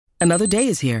Another day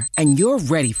is here, and you're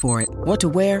ready for it. What to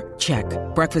wear? Check.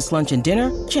 Breakfast, lunch, and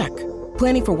dinner? Check.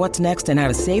 Planning for what's next and how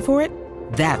to save for it?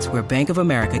 That's where Bank of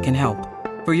America can help.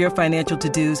 For your financial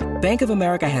to-dos, Bank of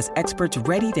America has experts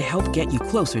ready to help get you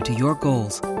closer to your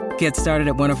goals. Get started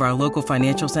at one of our local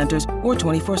financial centers or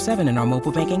 24/7 in our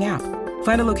mobile banking app.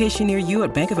 Find a location near you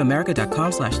at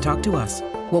bankofamerica.com/talktous.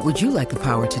 What would you like the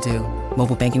power to do?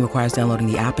 Mobile banking requires downloading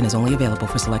the app and is only available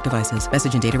for select devices.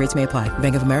 Message and data rates may apply.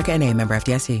 Bank of America N.A., member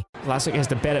FDIC. Vlasic has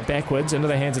to bat it backwards into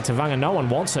the hands of Tavanga. No one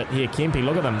wants it here, Kempe.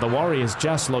 Look at them. The Warriors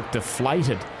just look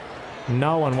deflated.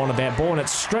 No one wanted that ball, and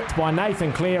it's stripped by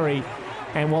Nathan Cleary.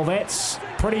 And, well, that's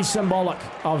pretty symbolic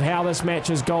of how this match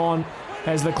has gone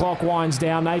as the clock winds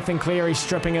down. Nathan Cleary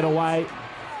stripping it away,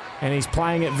 and he's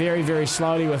playing it very, very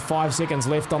slowly with 5 seconds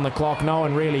left on the clock. No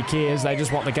one really cares. They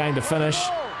just want the game to finish.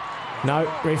 No,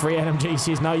 referee Adam G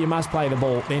says, no, you must play the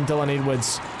ball. Then Dylan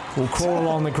Edwards will crawl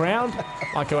along the ground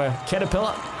like a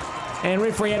caterpillar. And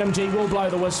referee Adam G will blow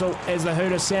the whistle as the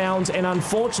hooter sounds. And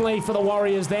unfortunately for the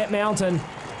Warriors, that mountain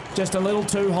just a little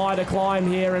too high to climb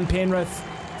here in Penrith.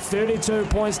 32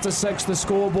 points to 6, the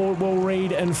scoreboard will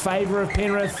read in favour of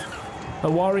Penrith.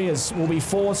 The Warriors will be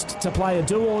forced to play a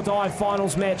do-or-die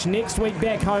finals match next week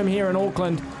back home here in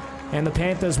Auckland. And the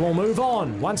Panthers will move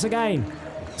on once again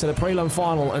to the prelim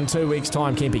final in 2 weeks'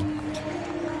 time, Kempe.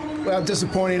 Well,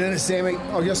 disappointing, isn't it, Sammy?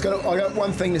 I got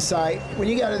one thing to say. When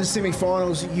you go to the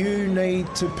semi-finals, you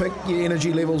need to pick your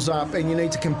energy levels up and you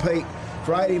need to compete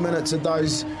for 80 minutes at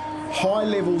those high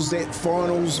levels that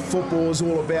finals football is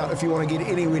all about if you want to get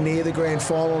anywhere near the grand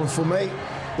final. And for me,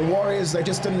 the Warriors, they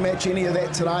just didn't match any of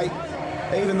that today.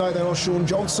 Even though they lost Sean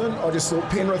Johnson, I just thought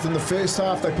Penrith in the first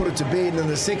half, they put it to bed, and in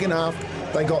the second half,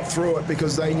 they got through it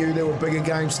because they knew there were bigger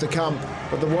games to come.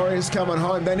 But the Warriors coming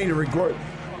home, they need to regroup.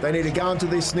 They need to go into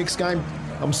this next game.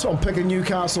 I'm picking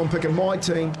Newcastle, I'm picking my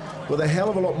team with a hell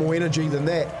of a lot more energy than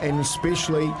that, and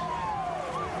especially,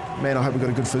 man, I hope we've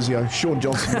got a good physio. Sean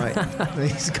Johnson, mate.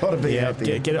 He's got to be out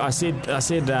there. I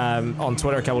said on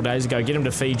Twitter a couple of days ago, get him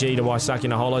to Fiji to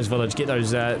Waisaki Hollows Village, get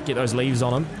those leaves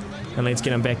on him, and let's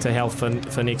get him back to health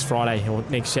for next Friday or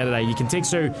next Saturday. You can text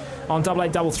through on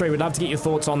 8833. We'd love to get your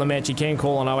thoughts on the match. You can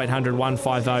call on 0800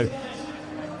 150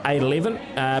 811.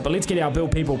 But let's get our Bill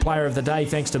People Player of the Day.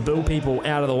 Thanks to Bill People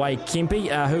out of the way. Kempe,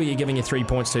 who are you giving your 3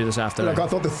 points to this afternoon? Look, I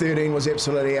thought the 13 was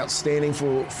absolutely outstanding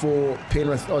for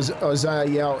Penrith. Isaiah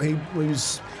Yao, he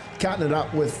was cutting it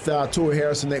up with Toa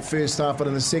Harris in that first half, but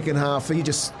in the second half, he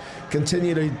just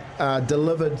continued to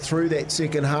delivered through that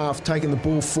second half, taking the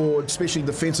ball forward, especially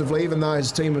defensively. Even though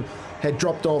his team had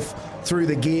dropped off through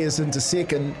the gears into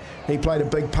second, he played a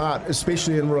big part,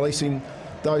 especially in releasing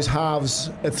those halves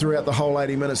throughout the whole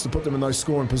 80 minutes to put them in those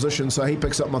scoring positions. So he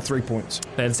picks up my 3 points.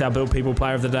 That's our Bill People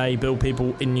Player of the Day. Bill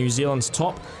People in New Zealand's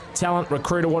top talent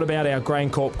recruiter. What about our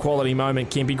GrainCorp quality moment?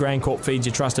 Kempe, GrainCorp feeds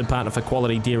your trusted partner for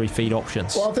quality dairy feed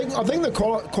options. Well, I think the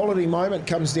quality moment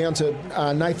comes down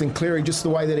to Nathan Cleary, just the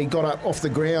way that he got up off the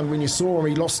ground. When you saw him,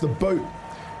 he lost the boot.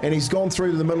 And he's gone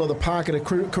through to the middle of the park at a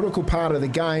critical part of the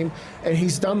game. And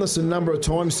he's done this a number of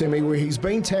times, Sammy, where he's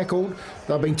been tackled.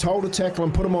 They've been told to tackle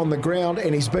and put him on the ground,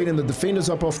 and he's beaten the defenders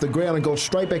up off the ground and gone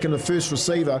straight back in the first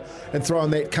receiver and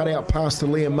thrown that cutout pass to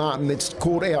Liam Martin that's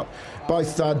caught out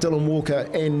both Dylan Walker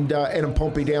and Adam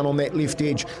Pompey down on that left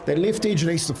edge. That left edge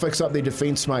needs to fix up their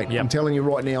defence, mate. Yep. I'm telling you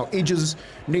right now, edges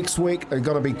next week are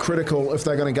going to be critical if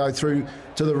they're going to go through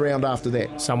to the round after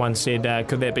that. Someone said,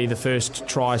 could that be the first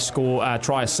try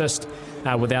assist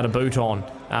without a boot on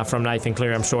from Nathan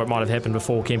Cleary? I'm sure it might have happened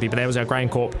before, Kempe, but that was our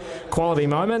GrainCorp quality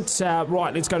moment.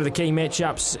 Right, let's go to the key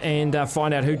matchups and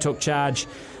find out who took charge.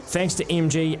 Thanks to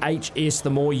MGHS, the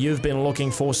more you've been looking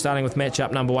for, starting with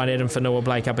matchup number 1, Adam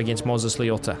Whanua-Blake up against Moses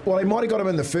Leota. Well, he might have got him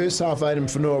in the first half, Adam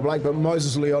Whanua-Blake, but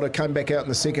Moses Leota came back out in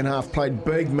the second half, played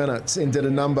big minutes and did a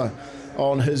number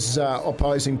on his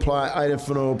opposing player, Adam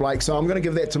Whanua-Blake. So I'm going to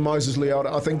give that to Moses Leota.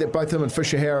 I think that both him and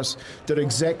Fisher Harris did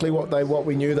exactly what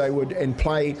we knew they would, and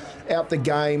play out the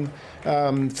game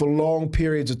for long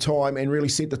periods of time and really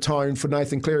set the tone for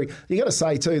Nathan Cleary. You got to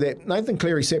say too that Nathan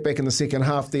Cleary sat back in the second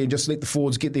half there and just let the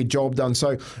forwards get their job done.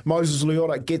 So Moses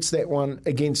Leota gets that one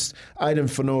against Aidan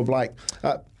Whanua-Blake.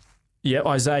 Yeah,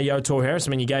 Isaiah Yeo, Toa Harris. I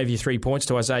mean, you gave your 3 points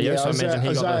to Isaiah Yeo, so I imagine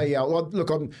he got the... Well,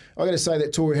 look, I've got to say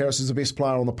that Toa Harris is the best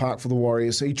player on the park for the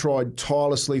Warriors. He tried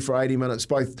tirelessly for 80 minutes,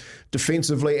 both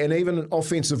defensively and even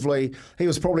offensively. He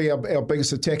was probably our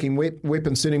biggest attacking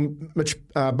weapon, sending Mitch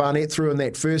Barnett through in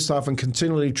that first half and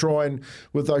continually trying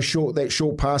with that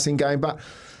short passing game. But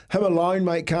him alone,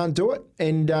 mate, can't do it.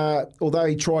 And although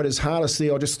he tried his hardest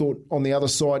there, I just thought on the other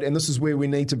side, and this is where we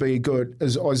need to be good,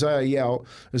 is Isaiah Yao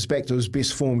is back to his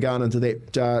best form going into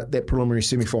that preliminary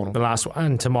semi-final. The last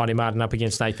one, Tamati Martin up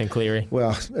against Nathan Cleary.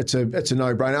 Well, it's a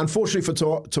no-brainer. Unfortunately for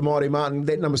Tamati Martin,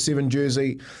 that number 7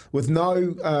 jersey with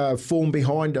no form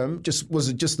behind him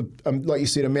was like you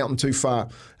said, a mountain too far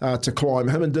to climb.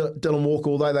 Him and Dylan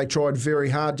Walker, although they tried very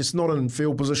hard, just not in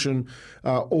field position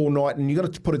all night. And you've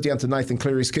got to put it down to Nathan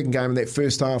Cleary's kicking game in that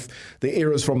first half. The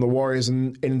errors from the Warriors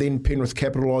and then Penrith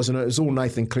capitalising it. It's all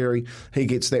Nathan Cleary. He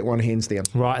gets that one hands down.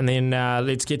 Right, and then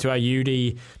let's get to our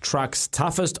UD Trucks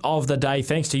toughest of the day.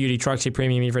 Thanks to UD Trucks, your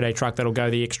premium everyday truck that'll go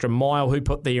the extra mile. Who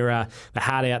put the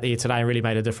heart out there today and really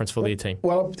made a difference for their team?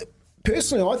 Well,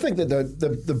 personally, I think that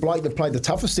the bloke that played the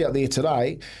toughest out there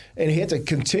today, and he had to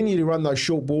continue to run those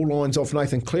short ball lines off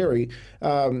Nathan Cleary,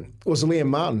 was Liam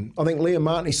Martin. I think Liam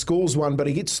Martin, he scores one, but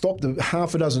he gets stopped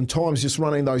half a dozen times just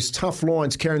running those tough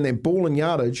lines, carrying that ball in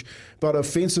yardage, but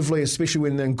offensively, especially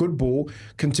when they're in good ball,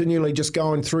 continually just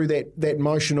going through that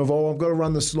motion of, I've got to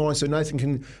run this line so Nathan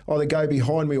can either go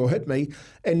behind me or hit me.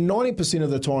 And 90% of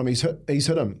the time he's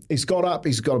hit him. He's got up,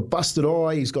 he's got a busted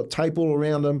eye, he's got tape all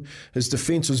around him. His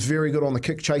defence was very good on the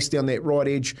kick chase down that right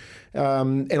edge.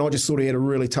 And I just thought he had a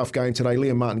really tough game today.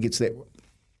 Liam Martin gets that one.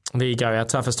 There you go, our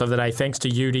toughest of the day. Thanks to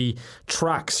UD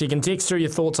Trucks. You can text through your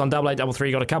thoughts on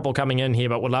 8833. Got a couple coming in here,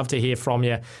 but we'd love to hear from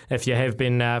you if you have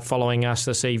been following us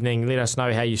this evening. Let us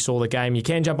know how you saw the game. You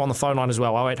can jump on the phone line as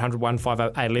well, 0800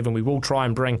 150 811. We will try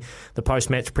and bring the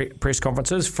post-match press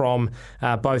conferences from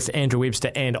both Andrew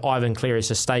Webster and Ivan Cleary,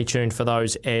 so stay tuned for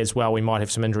those as well. We might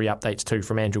have some injury updates too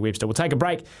from Andrew Webster. We'll take a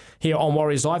break here on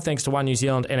Warriors Live, thanks to One New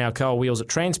Zealand and our co-wheels at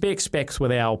Transpex. Back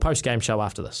with our post-game show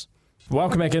after this.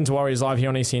 Welcome back into Warriors Live here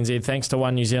on SNZ. Thanks to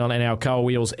One New Zealand and our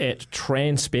co-wheels at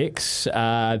Transpex.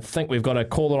 I think we've got a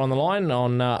caller on the line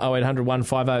on 0800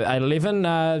 150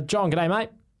 811. John, g'day, mate.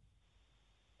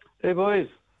 Hey, boys.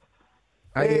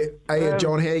 Hey,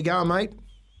 John, how you going, mate?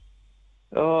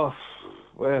 Oh,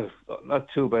 well, not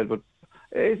too bad, but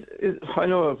I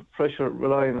know pressure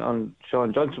relying on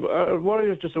Sean Johnson, but are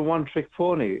Warriors just a one-trick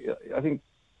pony? I think,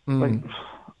 I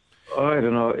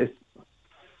don't know,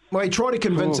 Well, he tried to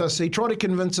convince us. He tried to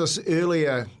convince us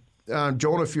earlier,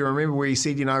 John, if you remember, where he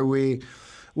said,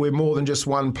 we're more than just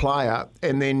one player.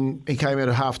 And then he came out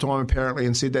at halftime apparently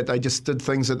and said that they just did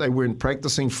things that they weren't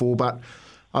practicing for. But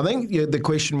I think the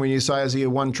question when you say, is he a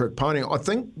one-trick pony? I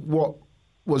think what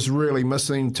was really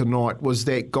missing tonight was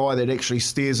that guy that actually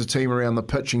steers a team around the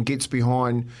pitch and gets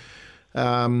behind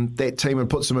that team and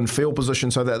puts them in field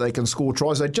position so that they can score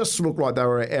tries. They just looked like they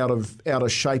were out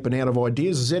of shape and out of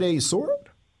ideas. Is that how you saw it?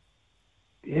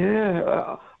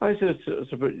 Yeah, I said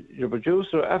to your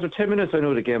producer, after 10 minutes I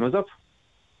knew the game was up.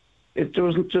 There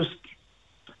wasn't just,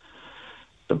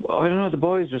 I don't know, the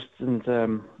boys just didn't,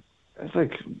 it's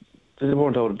like they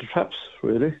weren't out of the traps,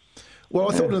 really.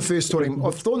 Well, I thought in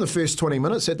the first 20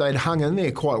 minutes that they'd hung in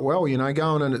there quite well, going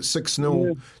in at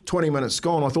 6-0, 20 minutes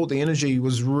gone. I thought the energy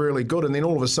was really good, and then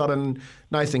all of a sudden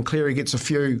Nathan Cleary gets a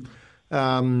few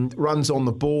runs on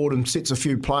the board and sets a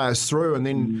few players through, and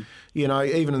then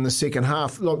even in the second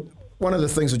half, look, one of the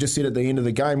things I just said at the end of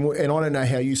the game, and I don't know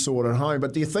how you saw it at home,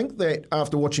 but do you think that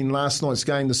after watching last night's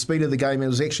game, the speed of the game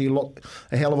was actually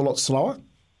a hell of a lot slower?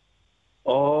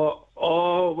 Oh,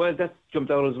 well, that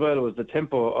jumped out as well. It was the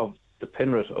tempo of the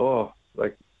Penrith.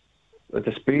 Like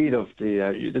the speed of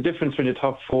the difference between your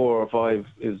top 4 or 5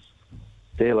 is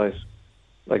daylight.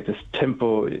 Like this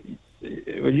tempo.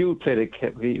 When you play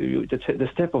the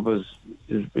step up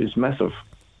is massive.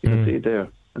 You can see it there.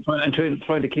 And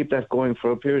trying to keep that going for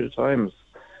a period of time is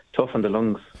tough on the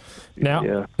lungs.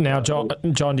 Now,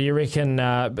 John, do you reckon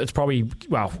it's probably,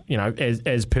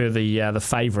 as per the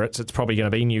favourites, it's probably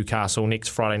going to be Newcastle next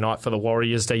Friday night for the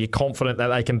Warriors? Are you confident that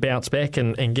they can bounce back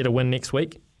and get a win next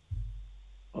week?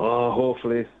 Oh,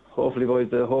 hopefully,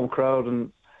 boys, the home crowd,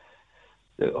 and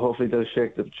hopefully they'll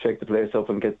shake the place up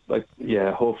and get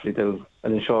hopefully they'll,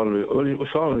 and then Sean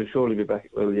will surely be back.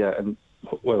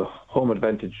 Home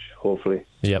advantage, hopefully.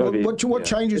 Yeah. What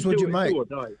changes would you make?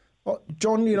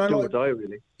 John, do or die,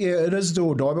 really. Yeah, it is do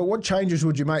or die, but what changes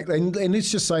would you make? And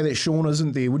let's just say that Sean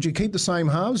isn't there. Would you keep the same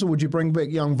halves or would you bring back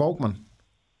young Volkman?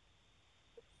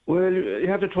 Well, you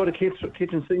have to try to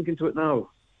kitchen sink into it now,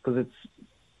 because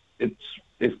you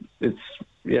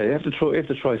have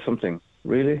to try something,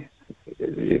 really,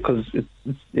 because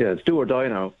it's do or die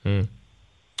now.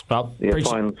 Well,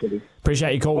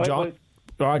 appreciate your call, John.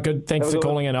 All right, good. Thanks for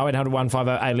calling in. 0800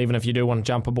 150 811 if you do want to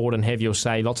jump aboard and have your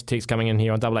say. Lots of texts coming in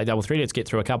here on 8833. Let's get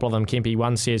through a couple of them. Kempy,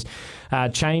 one says,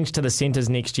 change to the centres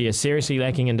next year. Seriously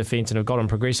lacking in defence and have gotten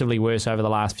progressively worse over the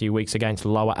last few weeks against the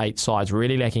lower 8 sides.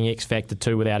 Really lacking X factor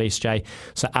too without SJ.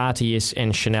 So RTS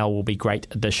and Chanel will be great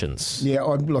additions. Yeah,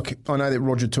 I know that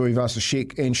Roger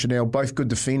Tuivasa-Sheck and Chanel, both good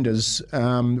defenders.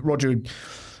 Roger,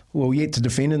 well, yet to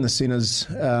defend in the centres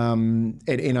at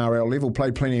NRL level,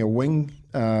 played plenty of wing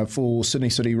for Sydney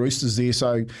City Roosters there,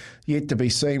 so yet to be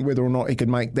seen whether or not he could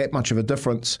make that much of a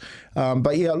difference.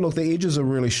 But yeah, look, the edges are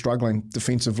really struggling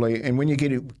defensively, and when you're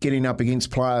getting up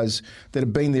against players that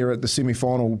have been there at the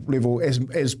semi-final level,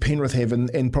 as Penrith have,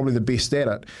 and probably the best at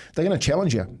it, they're going to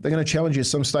challenge you. They're going to challenge you at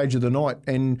some stage of the night,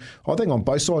 and I think on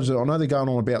both sides, I know they're going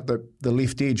on about the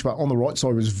left edge, but on the right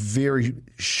side was very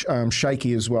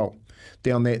shaky as well.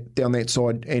 Down that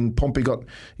side, and Pompey got,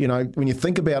 when you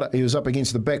think about it, he was up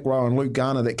against the back row and Luke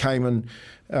Garner that came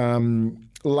in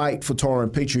late for Tyrone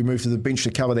Peach, who moved to the bench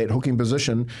to cover that hooking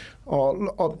position.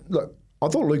 Look, I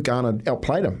thought Luke Garner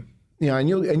outplayed him. And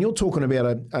you're talking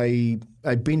about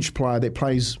a bench player that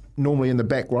plays normally in the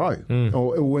back row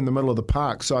or in the middle of the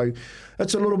park. So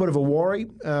it's a little bit of a worry.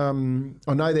 I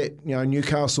know that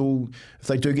Newcastle, if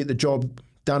they do get the job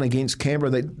done against Canberra,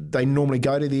 they normally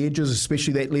go to the edges,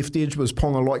 especially that left edge, because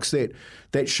Ponga likes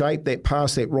that shape, that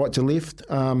pass, that right to left,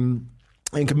 and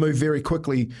can move very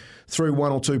quickly through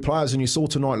one or two players. And you saw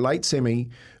tonight late semi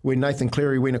when Nathan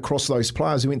Cleary went across those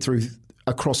players. He went through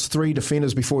across 3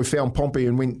 defenders before he found Pompey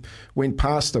and went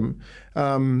past them.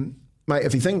 Mate,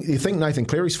 if you think Nathan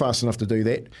Cleary's fast enough to do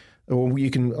that, well,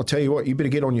 I'll tell you what, you better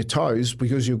get on your toes,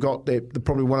 because you've got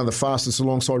probably one of the fastest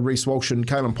alongside Reece Walsh and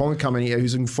Kalen Ponga coming here,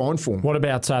 who's in fine form. What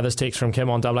about this text from Kim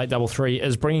on 8833?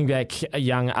 Is bringing back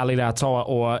young Alila Toa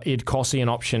or Ed Cossey an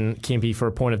option, Kempy, for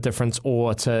a point of difference,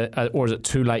 or is it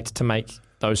too late to make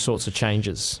those sorts of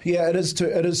changes? Yeah, it is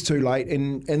too late,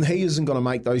 and he isn't going to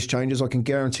make those changes. I can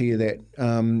guarantee you that.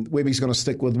 Webby's going to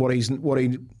stick with what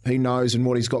he knows and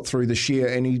what he's got through this year,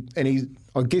 and he.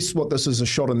 I guess what this is a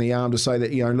shot in the arm to say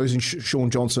that losing Sean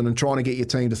Johnson and trying to get your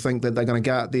team to think that they're going to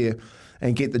go out there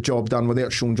and get the job done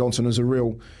without Sean Johnson is a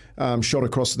real shot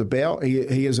across the bow.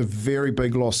 He is a very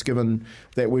big loss, given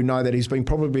that we know that he's been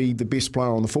probably the best player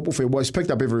on the football field. Well, he's picked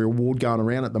up every award going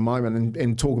around at the moment,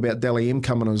 and talk about Dally M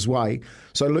coming his way.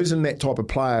 So losing that type of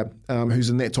player who's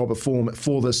in that type of form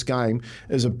for this game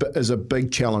is a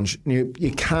big challenge.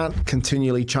 You can't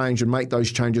continually change and make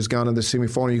those changes going into the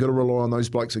semi-final. You've got to rely on those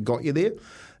blokes that got you there.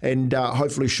 And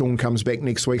hopefully Sean comes back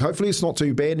next week. Hopefully it's not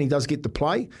too bad and he does get to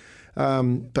play.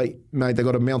 But, mate, they've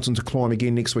got a mountain to climb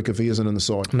again next week if he isn't in the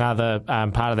side. Another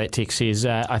part of that text says,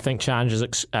 I think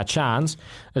Chance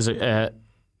is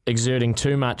exerting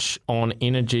too much on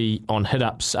energy on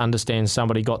hit-ups. Understands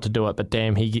somebody got to do it, but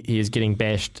damn, he is getting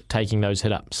bashed taking those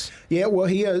hit-ups. Yeah, well,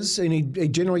 he is, and he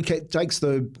generally takes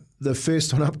the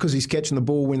first one up because he's catching the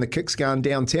ball when the kick's going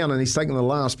downtown, and he's taking the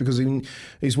last because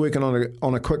he's working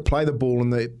on a quick play the ball,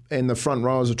 and the front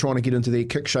rowers are trying to get into their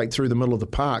kick shape through the middle of the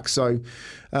park. So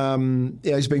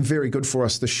he's been very good for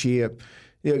us this year.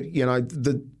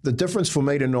 The difference for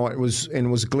me tonight was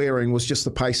glaring was just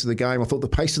the pace of the game. I thought the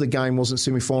pace of the game wasn't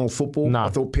semi-final football. No. I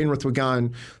thought Penrith were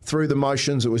going through the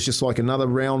motions. It was just like another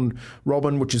round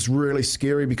robin, which is really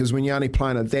scary because when you're only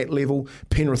playing at that level,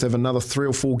 Penrith have another 3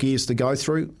 or 4 gears to go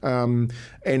through.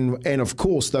 And of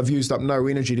course, they've used up no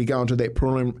energy to go into that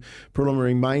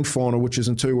preliminary main final, which is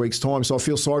in 2 weeks' time. So I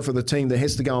feel sorry for the team that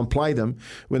has to go and play them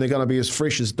when they're going to be as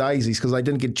fresh as daisies because they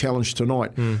didn't get challenged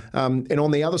tonight. And on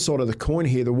the other side of the coin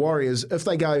here, the Warriors, if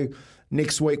they go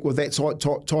next week with that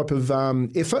type of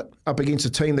effort up against a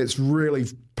team that's really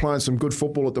playing some good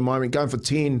football at the moment, going for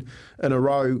 10 in a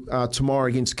row tomorrow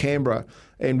against Canberra,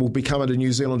 and will be coming to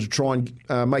New Zealand to try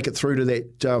and make it through to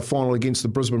that final against the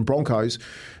Brisbane Broncos,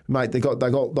 mate,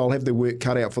 they'll have their work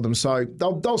cut out for them. So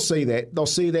they'll see that. They'll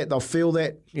see that. They'll feel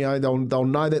that. They'll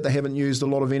know that they haven't used a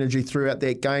lot of energy throughout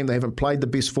that game. They haven't played the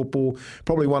best football,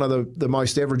 probably one of the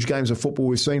most average games of football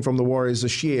we've seen from the Warriors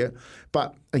this year.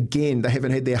 But again, they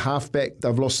haven't had their halfback.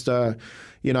 They've lost,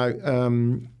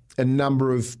 a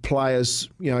number of players,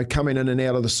 coming in and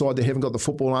out of the side that haven't got the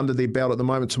football under their belt at the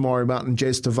moment. Tamari Martin,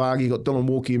 Jazz Tavagi, you got Dylan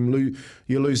Walker,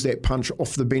 you lose that punch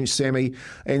off the bench, Sammy.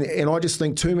 And I just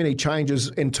think too many changes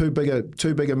and too big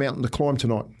a mountain to climb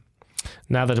tonight.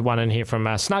 Another one in here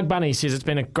from Snug Bunny says, it's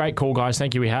been a great call, guys.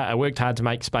 Thank you. We worked hard to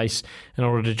make space in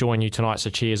order to join you tonight, so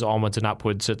cheers, onwards and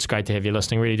upwards. It's great to have you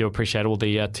listening. Really do appreciate all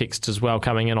the texts as well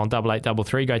coming in on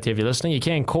 8833. Great to have you listening. You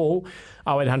can call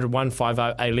 0800 150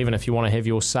 811 if you want to have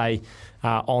your say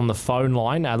on the phone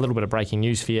line. A little bit of breaking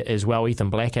news for you as well. Ethan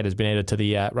Blackhead has been added to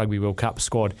the Rugby World Cup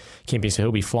squad, Kempy, so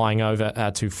he'll be flying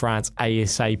over to France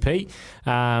ASAP.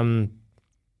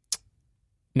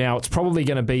 Now, it's probably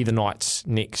going to be the Knights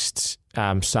next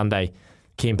Sunday,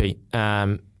 Kempy.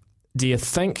 Do you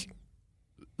think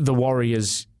the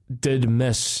Warriors did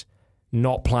miss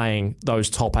not playing those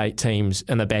top 8 teams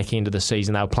in the back end of the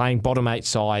season? They were playing bottom 8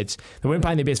 sides. They weren't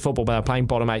playing their best football, but they were playing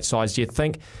bottom 8 sides. Do you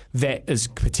think that is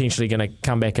potentially going to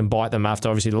come back and bite them after,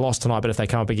 obviously, the loss tonight, but if they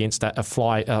come up against a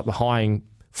flying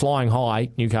high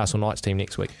Newcastle Knights team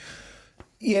next week?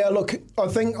 Yeah, look, I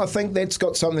think that's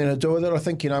got something to do with it. I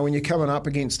think, when you're coming up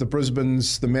against the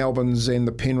Brisbanes, the Melbournes and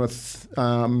the Penrith,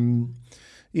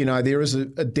 there is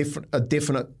a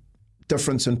definite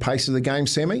difference in pace of the game,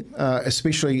 Sammy,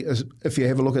 especially if you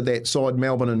have a look at that side,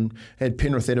 Melbourne and had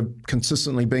Penrith, that have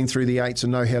consistently been through the 8s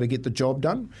and know how to get the job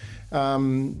done.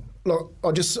 Look,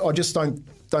 I just don't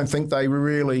think they were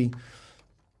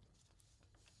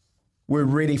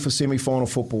ready for semi-final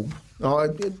football.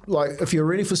 If you're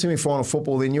ready for semi-final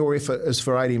football, then your effort is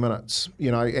for 80 minutes,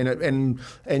 and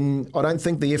I don't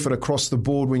think the effort across the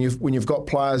board when you've got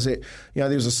players that, there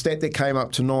was a stat that came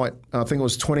up tonight. I think it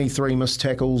was 23 missed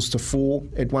tackles to 4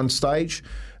 at one stage.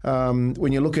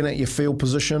 When you're looking at your field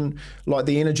position, like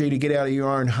the energy to get out of your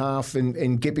own half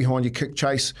and get behind your kick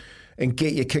chase and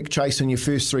get your kick chase in your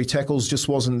first 3 tackles just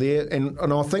wasn't there. And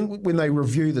I think when they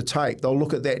review the tape, they'll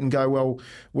look at that and go, well,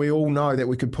 we all know that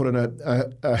we could put in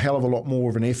a hell of a lot more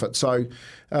of an effort. So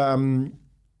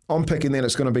I'm picking that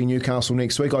it's going to be Newcastle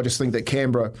next week. I just think that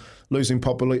Canberra losing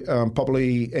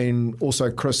Popoli and also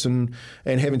Chris and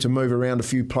having to move around a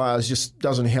few players just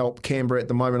doesn't help Canberra at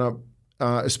the moment,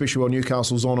 especially while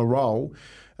Newcastle's on a roll.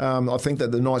 I think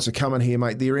that the Knights are coming here,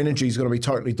 mate. Their energy is going to be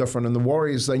totally different. And the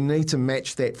Warriors, they need to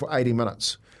match that for 80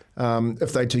 minutes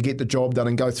if they to get the job done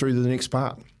and go through to the next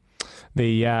part.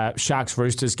 The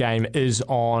Sharks-Roosters game is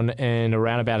on in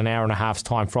around about an hour and a half's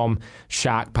time from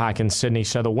Shark Park in Sydney.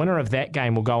 So the winner of that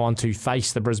game will go on to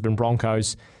face the Brisbane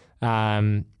Broncos.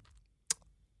 The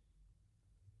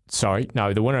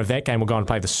winner of that game will go on to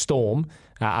play the Storm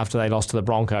after they lost to the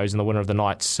Broncos, and the winner of the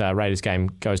Knights-Raiders game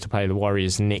goes to play the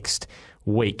Warriors next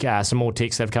week. Some more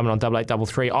texts that have come in on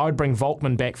 8833. I would bring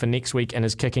Volkman back for next week and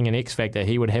his kicking an X factor.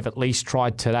 He would have at least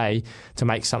tried today to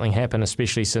make something happen,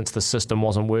 especially since the system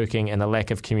wasn't working and the lack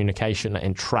of communication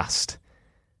and trust.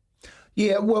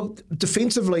 Yeah, well,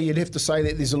 defensively, you'd have to say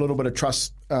that there's a little bit of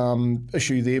trust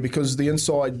issue there because the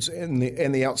insides and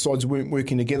the outsides weren't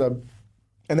working together,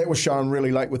 and that was shown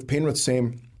really late with Penrith,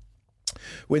 Sam,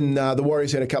 when the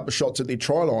Warriors had a couple of shots at their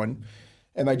try line.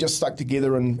 And they just stuck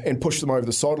together and pushed them over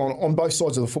the sideline on both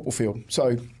sides of the football field.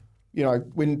 So,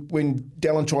 when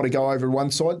Dallin tried to go over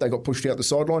one side, they got pushed out the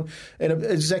sideline. And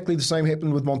exactly the same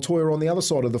happened with Montoya on the other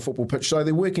side of the football pitch. So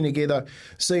they're working together,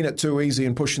 seeing it too easy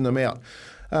and pushing them out.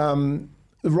 Ronald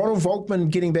Volkman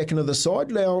getting back into the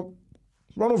side. Now,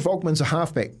 Ronald Volkman's a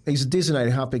halfback. He's a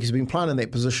designated halfback. He's been playing in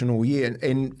that position all year.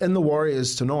 And in the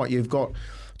Warriors tonight, you've got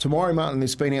Tamari Martin,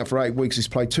 that's been out for 8 weeks. He's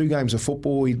played 2 games of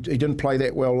football. He didn't play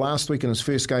that well last week in his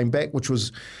first game back, which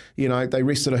was, they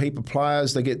rested a heap of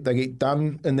players. They get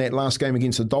done in that last game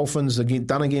against the Dolphins. They get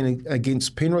done again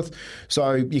against Penrith.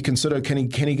 So you consider, can he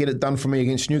get it done for me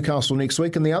against Newcastle next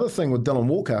week? And the other thing with Dylan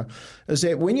Walker is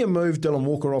that when you move Dylan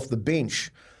Walker off the bench,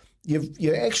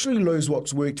 you actually lose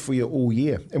what's worked for you all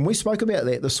year. And we spoke about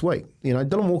that this week.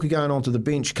 Dylan Walker going onto the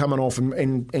bench, coming off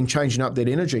and changing up that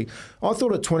energy. I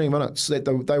thought at 20 minutes that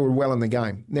they were well in the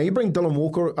game. Now, you bring Dylan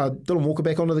Walker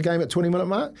back onto the game at 20-minute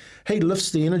mark, he lifts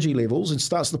the energy levels and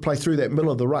starts to play through that middle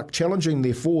of the ruck, challenging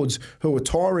their forwards who are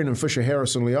Tyrone and Fisher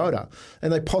Harris and Leota,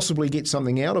 and they possibly get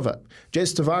something out of it.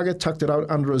 Jazz Tavaga tucked it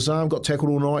under his arm, got tackled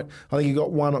all night. I think he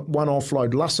got one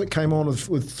offload. Lussick came on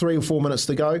with 3 or 4 minutes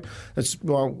to go.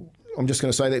 I'm just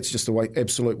going to say that's just an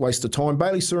absolute waste of time.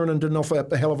 Bailey Surinam didn't offer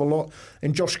a hell of a lot.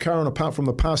 And Josh Curran, apart from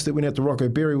the pass that went out to Rocco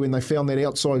Berry when they found that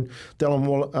outside Dallin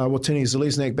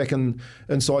Watini-Zalesnak back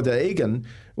inside the Egan,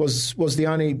 was the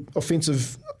only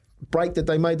offensive break that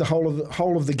they made the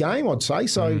whole of the game, I'd say.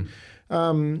 So,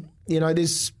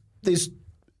 there's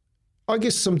I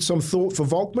guess some thought for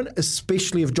Volkman,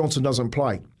 especially if Johnson doesn't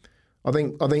play. I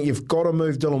think you've got to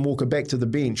move Dylan Walker back to the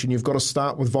bench and you've got to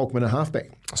start with Volkman at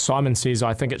halfback. Simon says,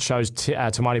 I think it shows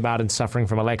Tamari Martin suffering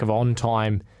from a lack of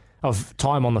on-time of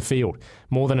time on the field,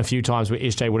 more than a few times where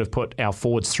SJ would have put our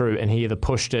forwards through and he either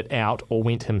pushed it out or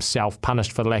went himself,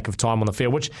 punished for the lack of time on the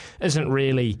field, which isn't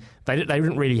really, they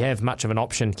didn't really have much of an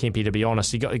option, Kempy, to be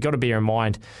honest. You've got to bear in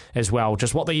mind as well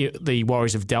just what the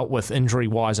Warriors have dealt with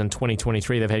injury-wise in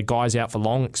 2023. They've had guys out for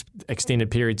long, extended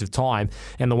periods of time,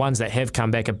 and the ones that have come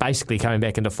back are basically coming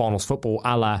back into finals football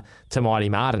a la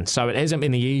Tamati Martin. So it hasn't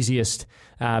been the easiest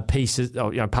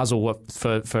puzzle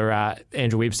for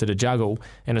Andrew Webster to juggle,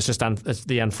 and it's just it's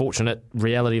the unfortunate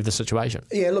reality of the situation.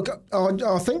 Yeah, look,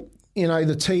 I think the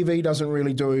TV doesn't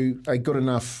really do a good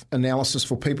enough analysis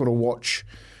for people to watch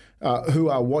who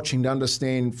are watching to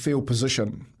understand field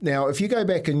position. Now, if you go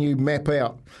back and you map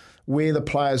out where the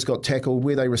players got tackled,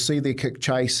 where they received their kick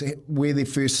chase, where their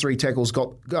first three tackles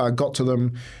got to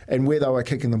them, and where they were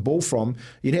kicking the ball from,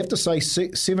 you'd have to say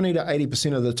 70 to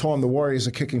 80% of the time the Warriors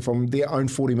are kicking from their own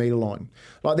 40-metre line.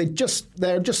 Like they're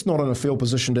just not in a field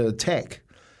position to attack.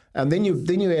 And then you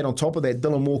add on top of that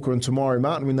Dylan Walker and Tamari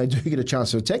Martin when they do get a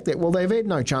chance to attack that. Well, they've had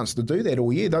no chance to do that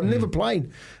all year. They've never played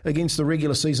against the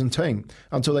regular season team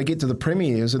until they get to the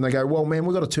premiers and they go, well, man,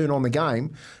 we've got to turn on the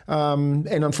game. And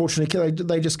unfortunately,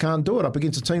 they just can't do it up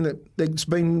against a team that's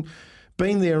been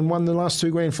there and won the last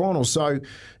two grand finals. So,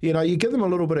 you give them a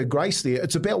little bit of grace there.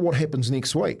 It's about what happens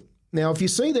next week. Now, if you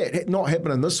see that not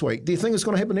happening this week, do you think it's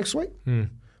going to happen next week?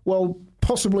 Well,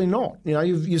 possibly not.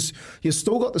 You've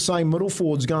still got the same middle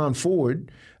forwards going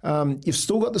forward. You've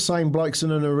still got the same blokes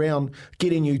in and around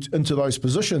getting you into those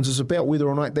positions. It's about whether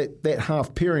or not that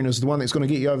half pairing is the one that's going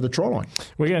to get you over the try line.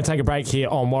 We're going to take a break here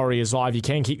on Warriors Live. You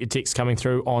can keep your texts coming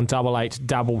through on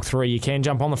 8833. You can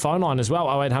jump on the phone line as well,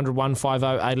 0800 150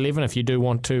 811 if you do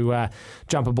want to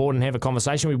jump aboard and have a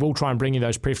conversation. We will try and bring you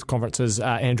those press conferences,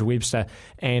 Andrew Webster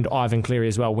and Ivan Cleary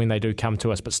as well when they do come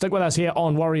to us. But stick with us here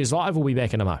on Warriors Live. We'll be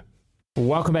back in a mo.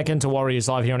 Welcome back into Warriors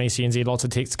Live here on SCNZ. Lots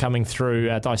of texts coming through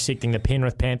dissecting the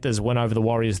Penrith Panthers win over the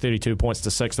Warriors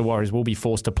 32-6. The Warriors will be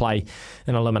forced to play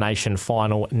an elimination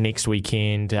final next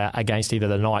weekend against either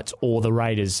the Knights or the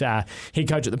Raiders. Head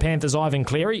coach at the Panthers, Ivan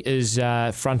Cleary, is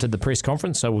fronted the press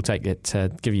conference, so we'll take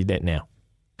that, give you that now.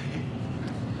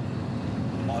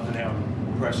 Ivan, how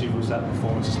impressive was that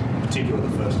performance, particularly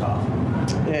the first half?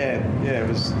 Yeah, it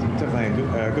was definitely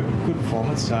a good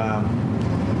performance.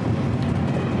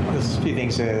 There's a few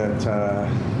things there that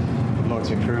I'd like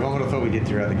to improve on what I thought we did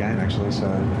throughout the game, actually. So,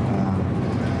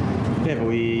 but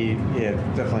we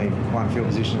definitely won field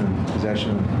position and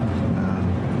possession.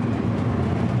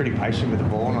 Pretty patient with the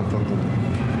ball, and I thought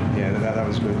that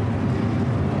was good.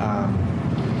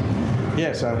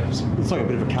 So it's like a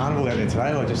bit of a carnival out there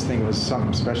today. I just think it was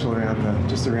something special around the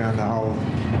whole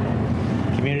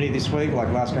community this week, like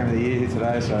last game of the year here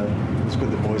today. So it's good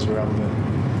the boys were able to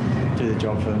do the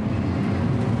job for them.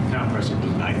 How impressive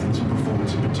was Nathan's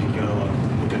performance in particular? Like,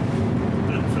 look at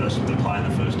the play in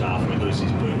the first half, we lose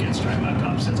his boot, gets straight back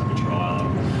up, sets up a try.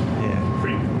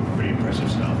 Pretty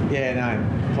impressive stuff. Yeah,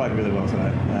 no, played really well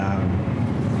today.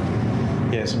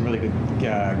 Some really good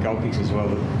goal kicks as well.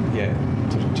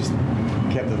 Just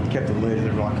kept the lead at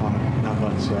the right kind of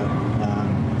number. So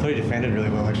thought he defended really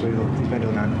well. Actually, he's been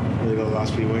doing that really well the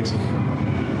last few weeks.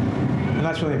 And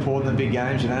that's really important in big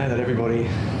games, that everybody,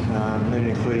 even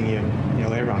including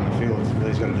everyone on the field,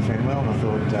 really's got to defend well, and I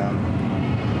thought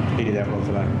he did that well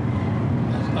today.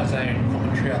 As in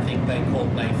commentary, I think they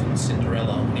called Nathan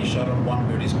Cinderella. When he shot on one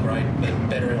boot is great, but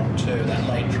better on two, that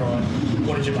late try.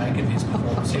 What did you make of his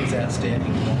performance? He was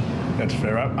outstanding. That's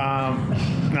fair up.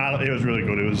 No, it was really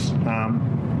good. It was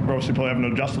we're obviously probably having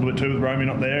to adjust a little bit too with Romy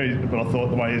not there, but I thought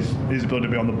the way his ability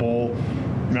to be on the ball,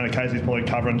 the amount of cases he's probably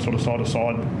covering sort of side to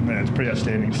side, it's pretty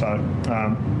outstanding. So,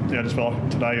 I just felt like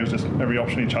today it was just every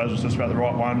option he chose was just about the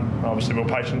right one. Obviously, we were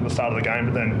patient at the start of the game,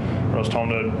 but then when it was time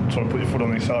to sort of put your foot on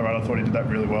the accelerator, I thought he did that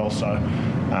really well. So,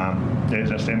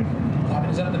 he's outstanding.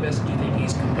 Is that the best do you think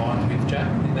he's combined with Jack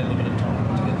in their limited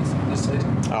time together this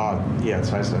season? I'd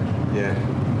say so. Yeah.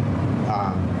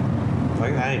 I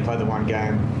think they only played the one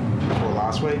game before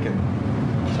last week, and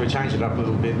so we changed it up a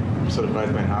little bit, sort of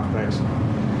both being halfbacks.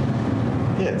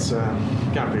 Yeah, it's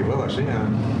going pretty well actually.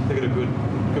 They've got a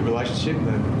good relationship.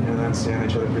 They understand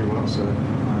each other pretty well. So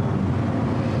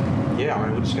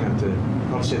we're just going to have to.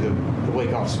 Obviously, the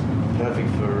week off's perfect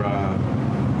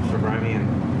for Romy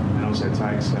and also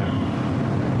takes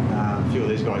a few of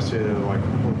these guys too. They're like,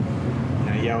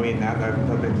 Yowie and that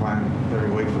they've been playing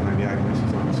every week for maybe 8 weeks or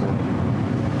something. So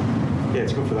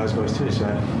it's good for those guys too. So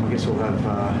I guess we'll have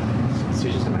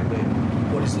decisions to make there.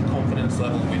 What is the confidence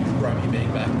level with Romy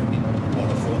being back in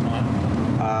a fortnight?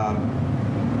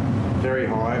 Very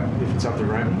high if it's up to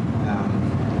Romy.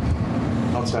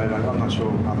 I'd say I'm not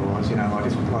sure otherwise.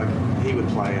 It's like he would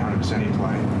play 100%. He'd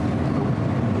play.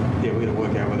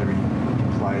 work out whether he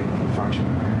can play and function,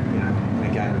 in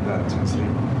a game of that intensity.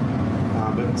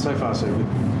 But so far, so good.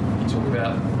 You talk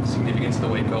about significance of the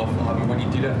week off. I mean, when you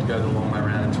did have to go the long way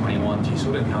around in 21, do you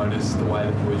sort of notice the way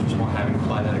the boys respond having to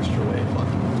play that extra week, like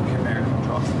compare and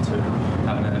contrast it to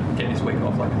having to get this week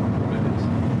off like a normal movies?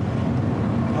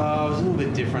 It was a little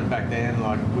bit different back then.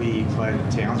 Like, we played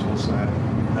at Townsville, so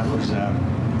that was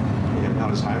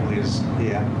not as homely as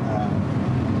here.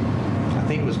 I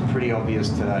think it was pretty obvious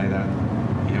today that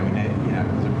we need,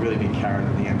 it was a really big carrot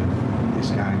at the end of this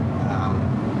game.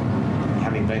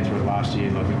 Having been through it last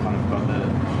year, like, we kind of got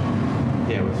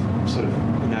we've sort of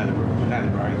we know the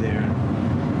road there, and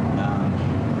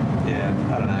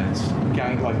I don't know, it's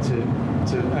going like to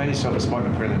only sort of spot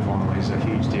in the prelim final is a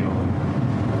huge deal.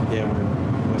 And,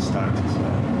 we're stoked. So,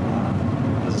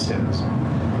 as I said,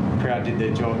 the crowd did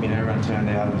their job. Everyone turned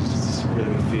out. It was just a really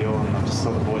good feel, and I just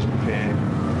thought the boys prepared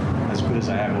as good as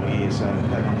they have all year. So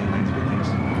that normally means good things.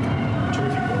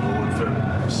 Terrific award for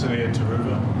Suia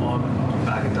Taruva on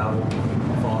back and double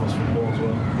finals football as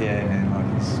well. Yeah, man.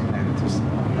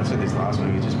 I said this last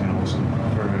week. He's just been awesome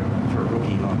for a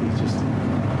rookie. Like, he's just,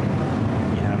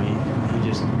 he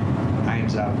just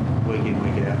aims up week in,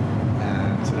 week out.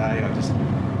 Today,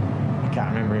 I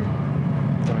can't remember him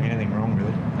doing anything wrong,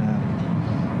 really.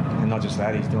 And not just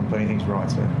that, he's doing plenty of things right.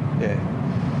 So, yeah,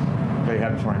 very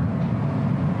happy for him.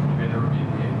 You better review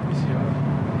the this year.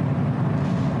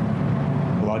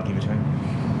 Well, I'd give it to him.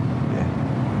 Yeah.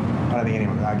 I don't think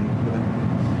anyone would argue with him.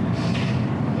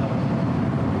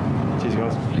 Cheers,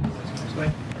 guys.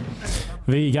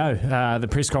 There you go. The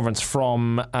press conference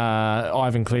from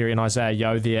Ivan Cleary and Isaiah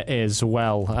Yeo there as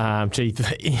well.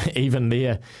 Even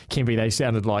there, Kempy, they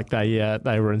sounded like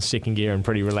they were in second gear and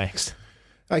pretty relaxed.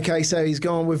 Okay, so he's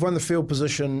gone. We've won the field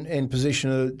position and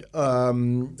possession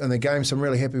in the game, so I'm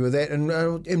really happy with that.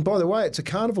 And by the way, it's a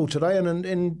carnival today,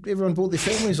 and everyone brought their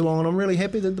families along, and I'm really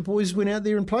happy that the boys went out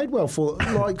there and played well for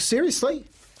it. Like, seriously,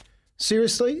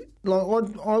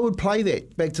 like I would play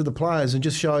that back to the players and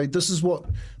just show this is what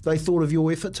they thought of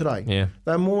your effort today. Yeah.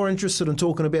 They're more interested in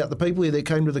talking about the people here that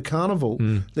came to the carnival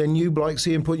than you blokes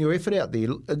here and putting your effort out there.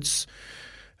 It's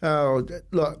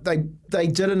look, they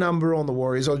did a number on the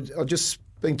Warriors. I just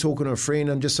been talking to a friend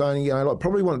and just saying,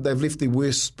 they've left their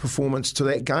worst performance to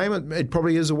that game. It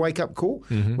probably is a wake-up call,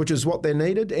 which is what they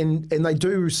needed, and they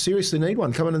do seriously need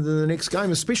one coming into the next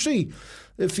game, especially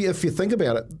if you think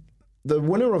about it. The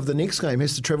winner of the next game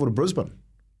has to travel to Brisbane.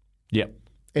 Yep.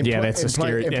 That's a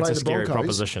scary proposition. That's a very scary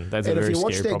proposition. And if you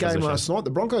watched that game last night, the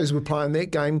Broncos were playing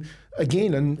that game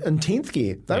again in 10th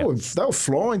gear. They were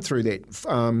flying through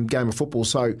that game of football.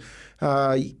 So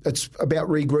it's about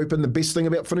regrouping. The best thing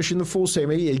about finishing the full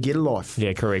semi, you get a life.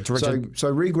 Yeah, correct. Richard.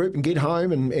 So regroup and get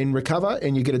home and recover,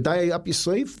 and you get a day up your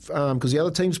sleeve because the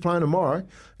other team's playing tomorrow,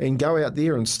 and go out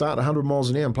there and start 100 miles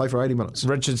an hour and play for 80 minutes.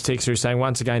 Richard's texter is saying,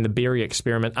 once again, the Berry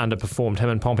experiment underperformed. Him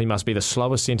and Pompey must be the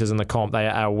slowest centres in the comp. They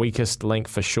are our weakest link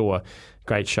for sure.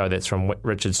 Great show. That's from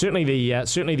Richard. Certainly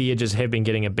the Edges have been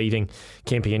getting a beating,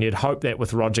 Kempy, and you'd hope that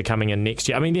with Roger coming in next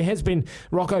year. I mean, there has been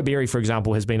Rocco Berry, for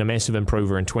example, has been a massive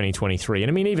improver in 2023, and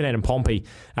I mean even Adam Pompey,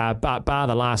 bar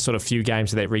the last sort of few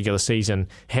games of that regular season,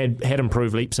 had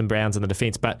improved leaps and bounds in the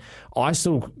defence. But I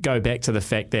still go back to the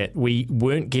fact that we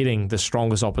weren't getting the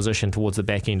strongest opposition towards the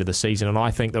back end of the season, and I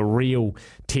think the real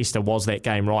tester was that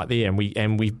game right there,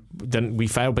 and we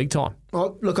failed big time.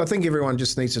 Well, look, I think everyone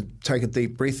just needs to take a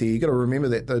deep breath here. You've got to remember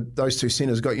that those two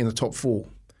centres got you in the top four.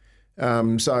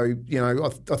 So,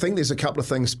 I think there's a couple of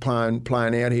things playing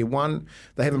out here. One,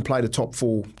 they haven't played a top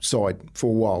four side for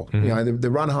a while. Mm-hmm.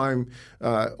 The run home,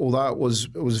 although it was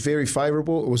very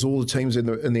favourable, it was all the teams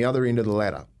in the other end of the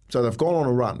ladder. So they've gone on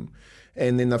a run,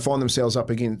 and then they find themselves up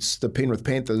against the Penrith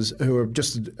Panthers, who are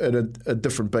just a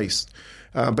different beast.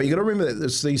 But you've got to remember that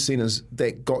it's these centres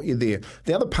that got you there.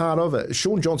 The other part of it,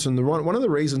 Sean Johnson, one of the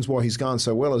reasons why he's gone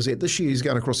so well is that this year he's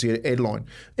going across the ad line.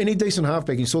 Any decent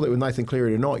halfback, you saw that with Nathan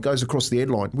Cleary tonight, goes across the ad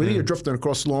line. Whether you're drifting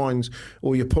across lines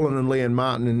or you're pulling in Leon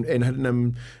Martin and hitting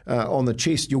him on the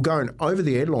chest, you're going over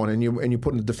the ad line and you're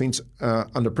putting the defence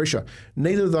under pressure.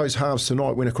 Neither of those halves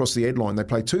tonight went across the ad line. They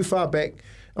played too far back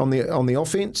on the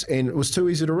offence, and it was too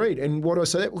easy to read. And why do I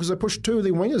say that? Because they pushed two of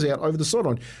their wingers out over the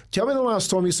sideline. Tell me the last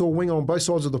time you saw a winger on both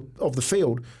sides of the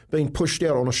field being pushed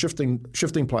out on a shifting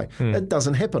play. It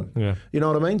doesn't happen. Yeah. You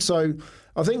know what I mean? So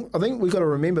I think we've got to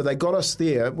remember they got us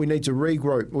there. We need to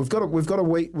regroup. We've got a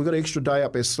week. We've got an extra day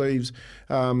up our sleeves.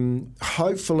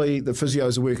 Hopefully the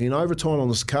physios are working overtime on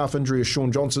this calf injury of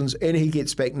Sean Johnson's, and he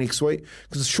gets back next week,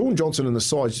 because Sean Johnson and the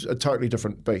side's a totally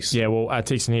different beast. Yeah, well,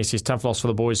 Texan here says tough loss for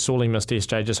the boys. Sorely missed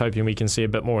SJ. Just hoping we can see a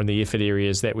bit more in the effort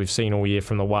areas that we've seen all year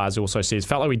from the Waz. Also says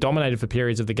felt like we dominated for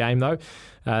periods of the game though.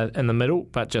 in the middle,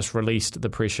 but just released the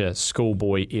pressure,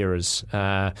 schoolboy errors.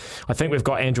 I think we've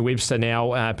got Andrew Webster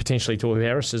now, potentially Tohu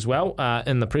Harris as well,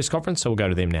 in the press conference, so we'll go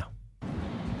to them now.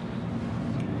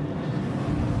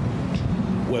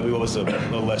 Webby, what was the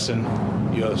lesson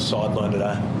your side learned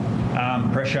today?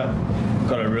 Pressure.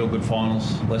 Got a real good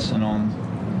finals lesson on.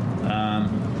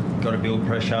 Got to build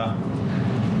pressure.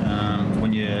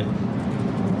 When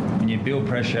you build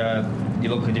pressure, you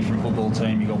look a different football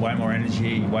team. You've got way more energy,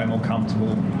 you're way more comfortable.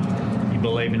 You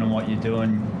believe in what you're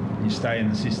doing. You stay in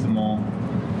the system more,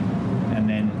 and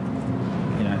then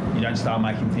you don't start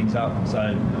making things up.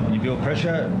 So when you build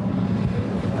pressure,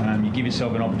 you give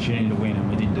yourself an opportunity to win, and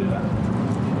we didn't do that.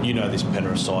 You know this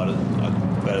Penrith side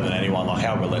better than anyone. Like,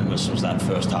 how relentless was that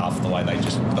first half? The way they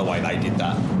did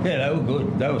that. Yeah, they were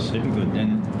good. They were super good,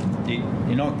 and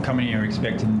you're not coming here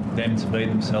expecting them to beat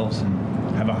themselves and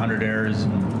have 100 errors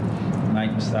and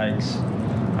make mistakes.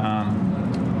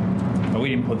 But we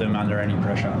didn't put them under any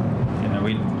pressure.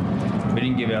 We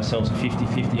didn't give ourselves a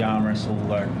 50-50 arm wrestle.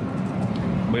 Like,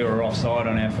 we were offside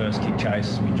on our first kick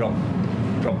chase. We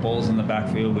dropped balls in the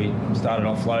backfield. We started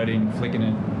offloading, flicking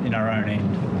it in our own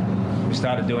end. We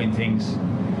started doing things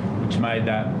which made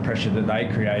that pressure that they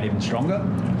create even stronger.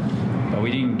 But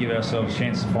we didn't give ourselves a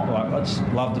chance to find. Like, I'd just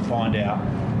love to find out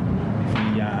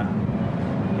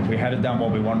if we had done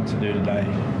what we wanted to do today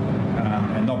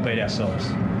and not beat ourselves,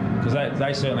 because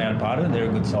they certainly had a part of it. They're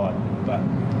a good side, but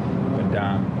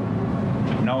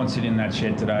no one sitting in that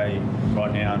shed today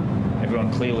right now.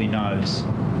 Everyone clearly knows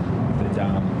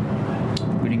that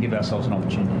we didn't give ourselves an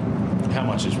opportunity. How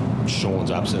much does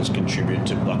Sean's absence contribute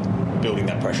to building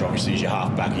that pressure? Obviously, as your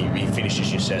half-back, he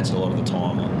finishes your sets a lot of the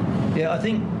time. Yeah, I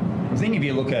think if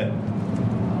you look at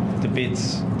the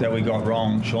bits that we got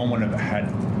wrong, Sean wouldn't have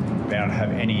been able to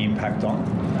have any impact on.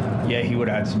 Yeah, he would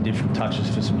have had some different touches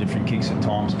for some different kicks at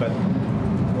times, but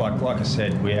like I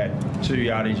said, we had 2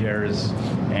 yardage errors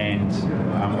and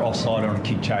we're offside on a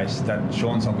kick chase. That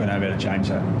Sean's not going to be able to change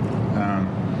that.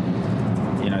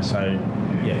 So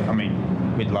yeah, I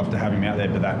mean, we'd love to have him out there,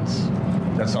 but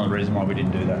that's not the reason why we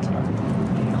didn't do that today.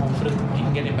 Confident you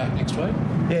can get him back next week?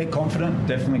 Yeah, confident,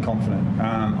 definitely confident.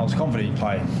 I was confident he'd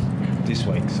play this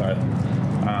week, so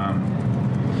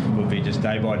we'll be just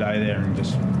day by day there and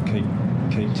just keep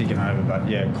ticking over. But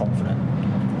yeah, confident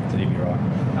that he'll be right.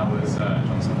 How was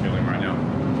Johnson feeling right now?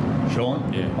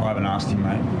 Sean? Yeah. I haven't asked him,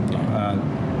 mate.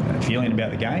 Feeling about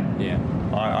the game? Yeah.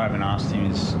 I haven't asked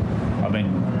him. I've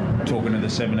been talking to the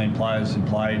 17 players who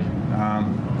played,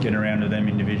 getting around to them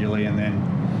individually, and then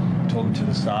talking to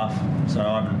the staff. So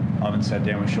I haven't sat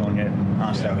down with Sean yet and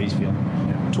asked how he's feeling.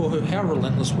 Tohu, how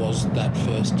relentless was that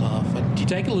first half? And do you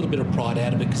take a little bit of pride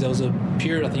out of it? Because there was a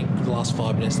period, I think, the last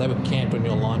 5 minutes, they were camped on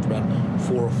your line for about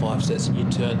 4 or 5 sets and you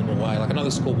turned them away. Like, I know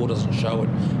the scoreboard doesn't show it,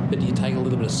 but do you take a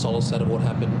little bit of solace out of what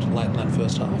happened late in that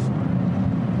first half?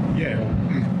 Yeah,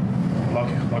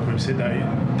 like we've said,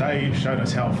 they showed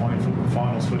us how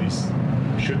finals footies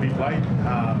should be played.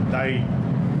 They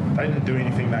didn't do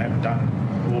anything they haven't done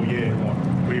all year.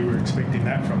 Like, we were expecting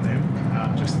that from them,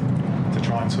 just to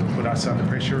try and sort of put us under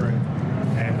pressure,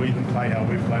 and we didn't play how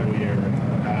we've played all year,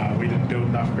 and we didn't build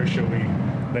enough pressure. We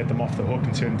let them off the hook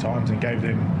in certain times and gave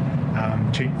them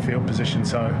cheap field position.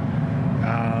 So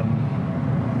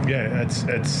yeah, it's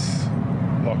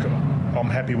like, I'm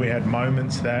happy we had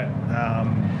moments that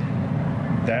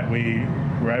we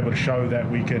were able to show that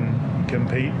we can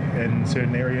compete in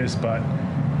certain areas, but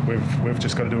we've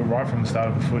just got to do it right from the start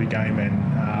of the footy game, and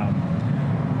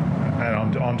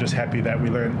I'm just happy that we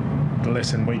learned the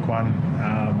lesson week 1,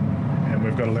 and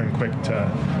we've got to learn quick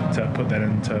to put that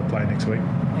into play next week.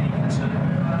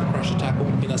 The pressure tackle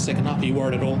in the second half, are you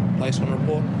worried at all based on the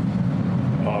report?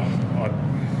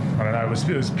 I don't know, it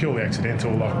was purely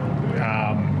accidental.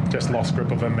 Just lost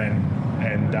grip of him, and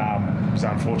it was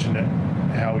unfortunate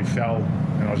how he fell,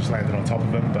 and I just landed on top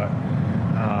of him. But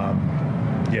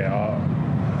yeah,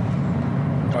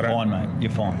 you're fine, mate.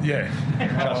 You're fine. Yeah,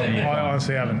 I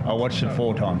honestly haven't. I watched it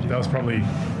 4 times. That was probably,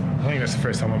 I think that's the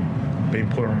first time I've been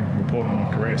reporting on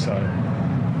my career. So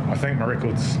I think my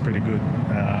record's pretty good.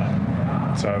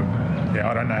 So yeah,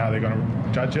 I don't know how they're going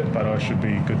to judge it, but I should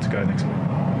be good to go next week.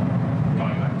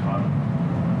 Going back time,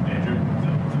 Andrew,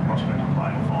 the prospect of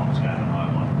playing a finals game at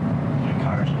home, you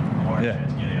encourage them, to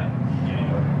get out.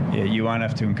 Yeah, you won't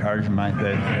have to encourage them, mate.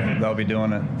 They'll be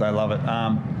doing it. They love it.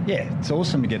 Yeah, it's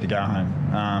awesome to get to go home.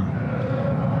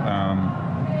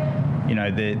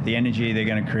 The energy they're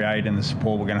going to create and the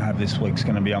support we're going to have this week is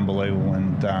going to be unbelievable,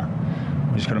 and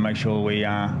we just got to make sure we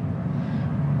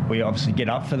we obviously get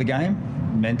up for the game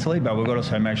mentally, but we've got to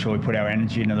also make sure we put our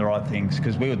energy into the right things,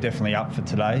 because we were definitely up for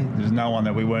today. There's no one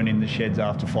that we weren't in the sheds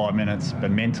after 5 minutes,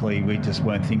 but mentally we just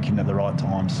weren't thinking at the right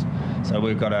times. So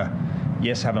we've got to,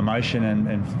 yes, have emotion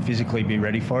and physically be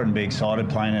ready for it and be excited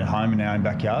playing at home in our own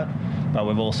backyard, but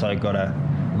we've also got to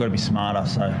be smarter.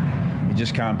 So we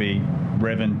just can't be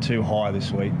revving too high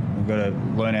this week. We've got to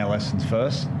learn our lessons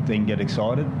first, then get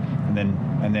excited, and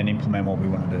then implement what we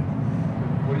want to do.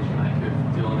 What did you make of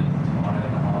Dylan and Tomato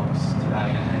in the halves today?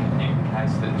 And in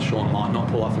case that Sean might not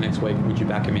pull off the next week, would you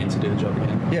back him in to do the job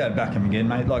again? Yeah, back him again,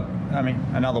 mate.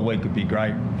 Another week would be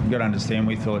great. You've got to understand,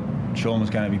 we thought Sean was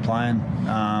going to be playing.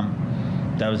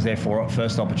 That was their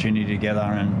first opportunity together,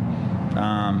 and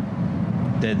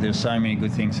there's so many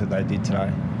good things that they did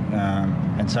today,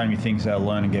 and so many things they'll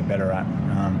learn and get better at.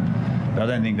 But I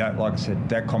don't think that, like I said,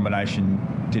 that combination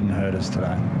didn't hurt us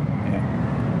today. Yeah.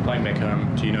 Playing back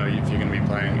home, do you know if you're going to be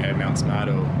playing at Mount Smart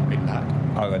or Mid Park?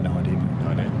 I've got no idea. No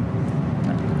idea.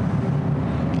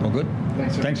 All good?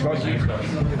 Thanks, guys.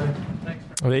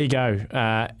 Well, there you go.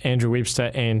 Andrew Webster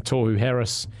and Tohu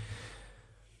Harris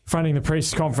fronting the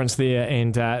press conference there.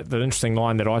 And the interesting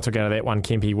line that I took out of that one,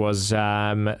 Kempy, was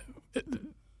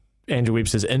Andrew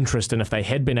Webster's interest in if they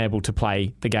had been able to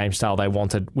play the game style they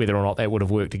wanted, whether or not that would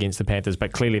have worked against the Panthers.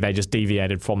 But clearly they just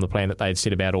deviated from the plan that they had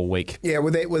set about all week. Yeah,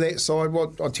 with that side,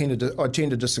 I tend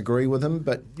to disagree with him.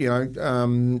 But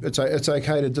it's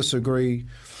okay to disagree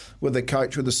with the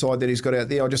coach, with the side that he's got out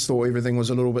there. I just thought everything was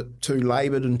a little bit too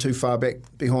laboured and too far back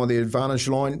behind the advantage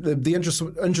line. The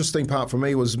interesting part for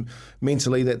me was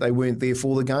mentally that they weren't there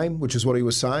for the game, which is what he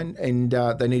was saying, and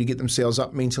they need to get themselves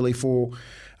up mentally for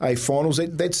a finals.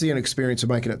 That's the inexperience of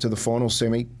making it to the finals,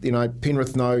 Sammy.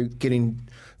 Penrith know getting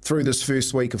through this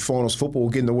first week of finals football,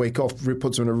 getting the week off,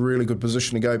 puts them in a really good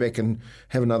position to go back and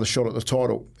have another shot at the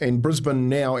title. And Brisbane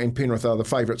now and Penrith are the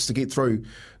favourites to get through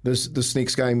this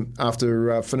next game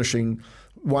after finishing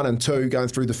 1 and 2, going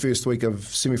through the first week of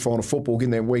semi-final football, getting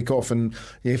that week off, and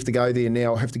you have to go there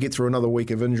now, have to get through another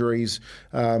week of injuries,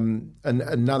 and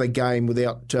another game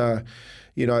without,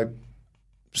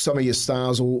 some of your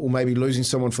stars, or maybe losing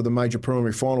someone for the major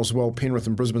preliminary finals, while Penrith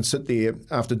and Brisbane sit there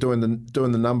after doing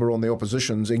the number on the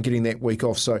oppositions and getting that week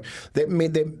off. So that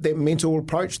mental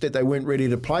approach that they weren't ready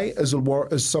to play is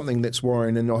something that's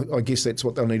worrying, and I guess that's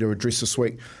what they'll need to address this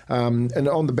week. And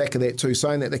on the back of that too,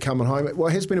 saying that they're coming home, well,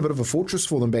 it has been a bit of a fortress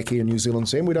for them back here in New Zealand,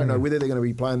 Sam. We don't know whether they're going to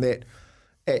be playing that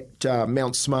at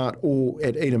Mount Smart or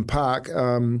at Eden Park.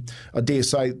 I dare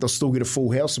say they'll still get a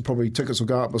full house, and probably tickets will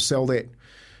go up or sell that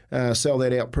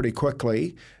out pretty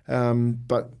quickly.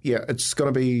 But yeah, it's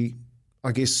going to be,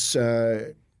 I guess,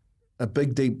 a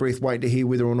big deep breath waiting to hear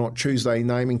whether or not Tuesday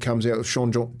naming comes out if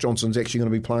Sean Johnson's actually going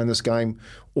to be playing this game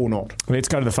or not. Let's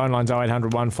go to the phone lines,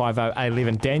 0800 150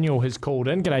 811. Daniel has called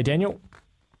in. G'day, Daniel.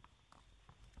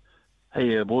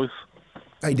 Hey, boys.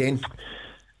 Hey, Dan.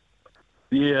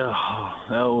 Yeah,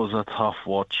 that was a tough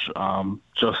watch.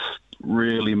 Just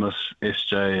really miss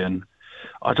SJ, and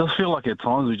I just feel like at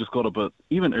times we just got a bit,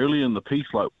 even early in the piece,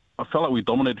 like I felt like we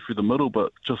dominated through the middle,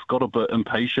 but just got a bit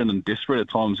impatient and desperate at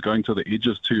times, going to the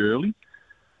edges too early.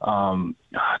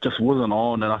 Just wasn't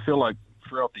on, and I feel like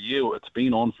throughout the year it's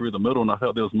been on through the middle, and I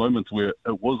felt there was moments where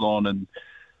it was on, and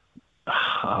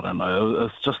I don't know,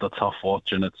 it's just a tough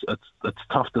watch, and it's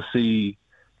tough to see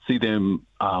them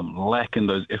lack in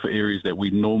those effort areas that we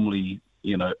normally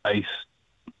ace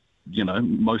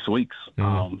most weeks.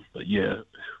 But yeah,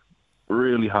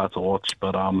 really hard to watch,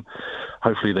 but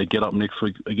hopefully they get up next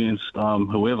week against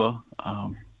whoever.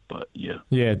 But yeah.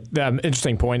 Yeah,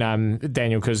 interesting point,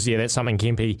 Daniel, because that's something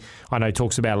Kempy, I know,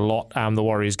 talks about a lot. The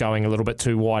Warriors going a little bit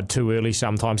too wide too early,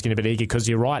 sometimes getting a bit eager, because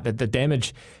you're right, that the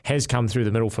damage has come through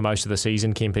the middle for most of the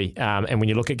season, Kempy. And when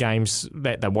you look at games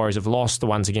that the Warriors have lost, the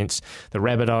ones against the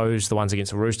Rabbitohs, the ones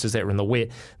against the Roosters that were in the wet,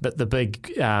 the big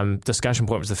discussion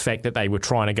point was the fact that they were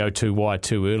trying to go too wide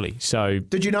too early. So,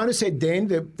 did you notice that, Dan,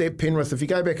 that Penrith, if you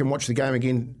go back and watch the game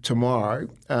again tomorrow,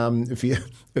 if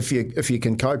you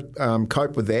can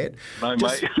cope with that, no,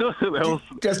 just, mate.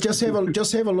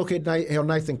 just have a look at how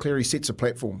Nathan Cleary sets a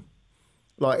platform.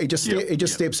 Like he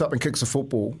just steps up and kicks a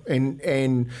football,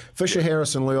 and Fisher,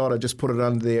 Harris, and Leota just put it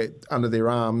under their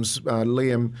arms.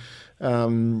 Liam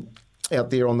out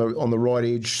there on the right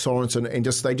edge, Sorensen, and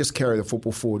they just carry the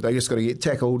football forward. They just got to get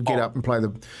tackled, get up and play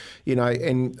the,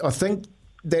 and I think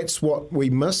that's what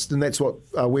we missed, and that's what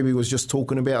Webby was just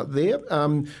talking about there.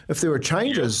 If there were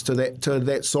changes to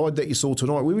that side that you saw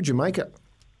tonight, where would you make it?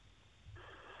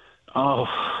 Oh,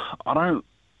 I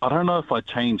don't know if I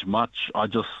change much. I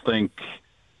just think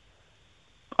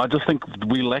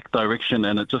we lack direction,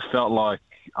 and it just felt like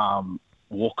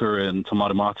Walker and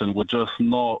Tamari Martin were just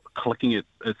not clicking at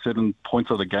certain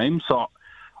points of the game. So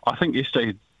I think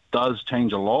SJ does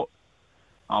change a lot.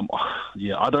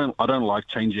 I don't like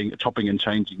chopping and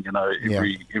changing.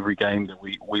 Every game that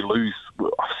we lose,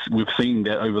 we've seen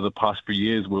that over the past few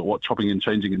years. What chopping and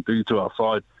changing can do to our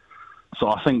side. So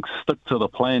I think stick to the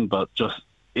plan, but just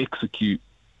execute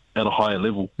at a higher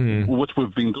level, which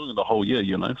we've been doing the whole year.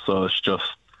 So it's just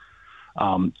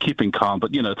keeping calm.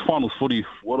 But it's finals footy.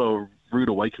 What a rude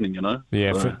awakening,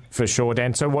 Yeah, so. for sure,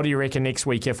 Dan. So what do you reckon next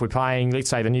week if we're playing, let's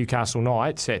say, the Newcastle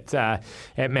Knights at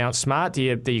Mount Smart? Are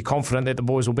you confident that the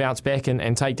boys will bounce back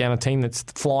and take down a team that's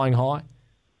flying high?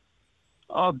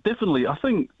 Definitely. I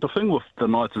think the thing with the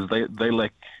Knights is they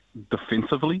lack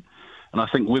defensively, and I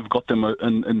think we've got them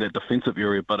in that defensive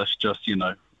area, but it's just,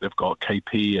 they've got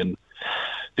KP and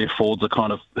their forwards are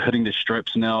kind of hitting their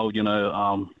straps now,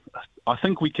 I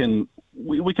think we can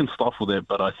start with that,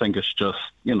 but I think it's just,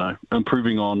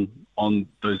 improving on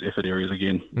those effort areas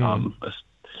again.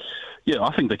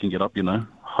 I think they can get up,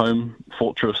 home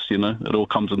fortress, it all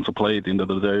comes into play at the end of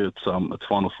the day. It's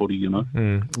final footy,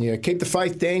 Yeah, keep the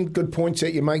faith, Dan. Good points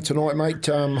that you make tonight, mate.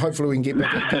 Hopefully we can get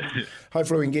back.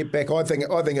 Hopefully we can get back. I think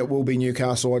it will be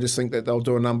Newcastle. I just think that they'll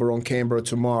do a number on Canberra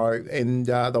tomorrow, and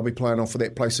they'll be playing off for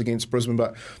that place against Brisbane.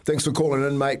 But thanks for calling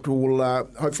in, mate. We'll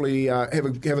hopefully have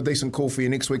a decent call for you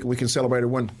next week, and we can celebrate a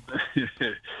win.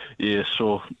 Yeah,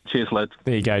 sure. Cheers, lads.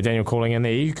 There you go, Daniel calling in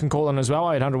there. You can call in as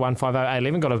well, 800 150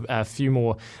 811. Got a few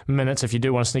more minutes if you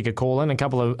do want to sneak a call in. A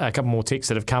couple more texts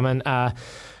that have come in.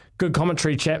 Good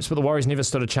commentary, chaps, but the Warriors never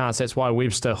stood a chance. That's why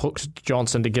Webster hooked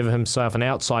Johnson to give himself an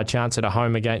outside chance at a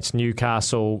home against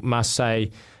Newcastle. Must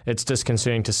say it's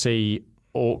disconcerting to see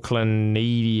Auckland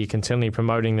needy, continually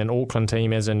promoting an Auckland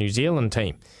team as a New Zealand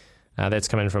team. That's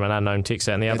coming from an unknown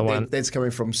texter. And the other one... That's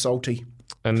coming from Salty.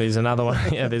 And there's another one.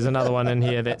 Yeah, there's another one in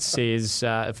here that says,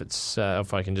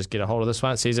 if I can just get a hold of this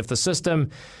one, it says if the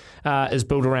system is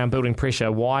built around building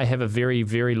pressure, why have a very,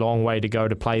 very long way to go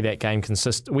to play that game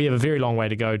We have a very long way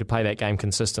to go to play that game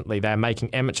consistently. They're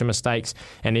making amateur mistakes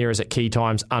and errors at key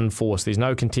times unforced. There's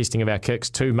no contesting of our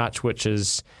kicks too much, which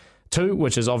is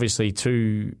obviously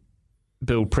to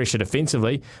build pressure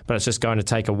defensively, but it's just going to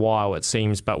take a while, it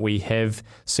seems. But we have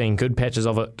seen good patches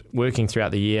of it working throughout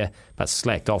the year, but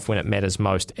slacked off when it matters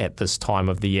most at this time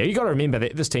of the year. You've got to remember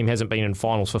that this team hasn't been in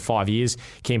finals for 5 years.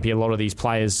 Kempy, a lot of these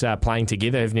players playing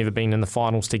together have never been in the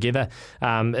finals together.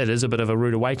 It is a bit of a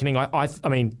rude awakening. I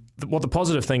mean, what the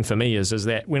positive thing for me is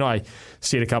that when I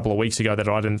said a couple of weeks ago that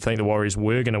I didn't think the Warriors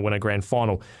were going to win a grand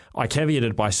final, I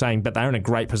caveated by saying, but they're in a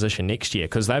great position next year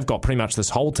because they've got pretty much this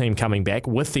whole team coming back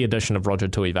with the addition of Roger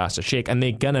Tuivasa-Sheck, and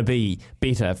they're going to be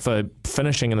better for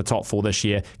finishing in the top four this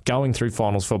year, going through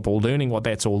finals football, learning what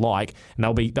that's all like,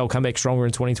 and they'll come back stronger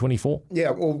in 2024. Yeah,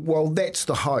 well, that's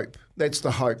the hope. That's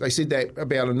the hope. They said that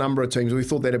about a number of teams. We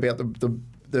thought that about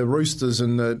the Roosters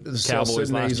and the South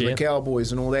Sydneys and the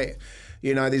Cowboys and all that.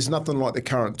 There's nothing like the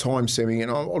current time, Sammy. And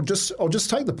I'll just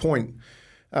take the point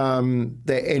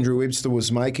that Andrew Webster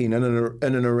was making in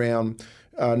and around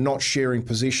not sharing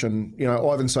possession.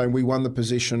 Ivan saying we won the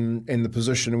possession and the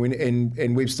position,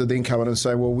 and Webster then coming and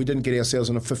saying, well, we didn't get ourselves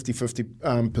in a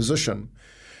 50-50 position.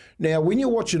 Now, when you're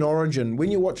watching Origin,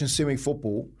 when you're watching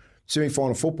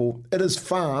semi-final football, it is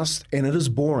fast and it is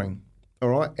boring. All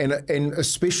right, and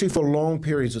especially for long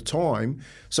periods of time,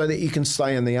 so that you can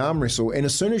stay in the arm wrestle. And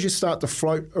as soon as you start to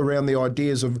float around the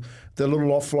ideas of the little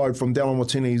offload from Dallin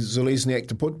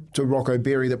Watene-Zelezniak to Rocco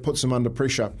Berry that puts them under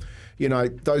pressure,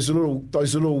 those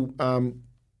little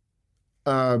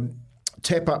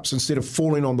tap ups instead of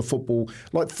falling on the football,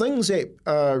 like things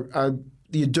that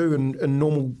you do in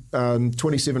normal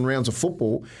 27 rounds of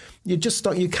football. You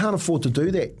can't afford to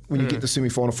do that when you get to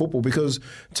semi-final football, because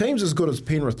teams as good as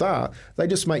Penrith are, they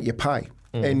just make you pay.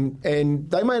 And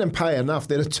they made them pay enough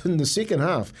that it's in the second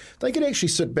half they could actually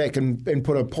sit back and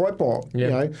put a pipe on,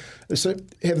 have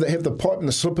the pipe and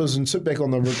the slippers and sit back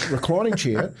on the reclining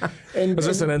chair. Was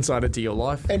this an insight into your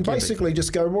life? And basically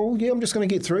just go, well, yeah, I'm just going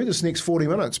to get through this next 40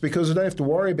 minutes because I don't have to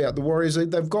worry about the Warriors.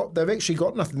 They've actually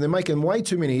got nothing. They're making way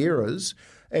too many errors.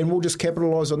 And we'll just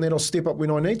capitalise on that. I'll step up when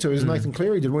I need to, as Nathan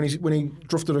Cleary did when he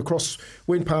drifted across,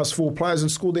 went past four players and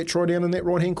scored that try down in that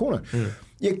right-hand corner.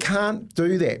 You can't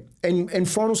do that. And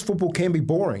finals football can be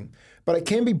boring, but it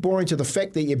can be boring to the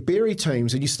fact that you bury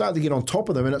teams and you start to get on top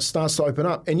of them and it starts to open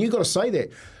up. And you've got to say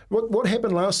that. What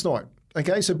happened last night?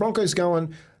 Okay, so Broncos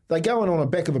on the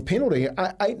back of a penalty,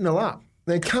 8-0 up.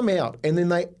 They come out and then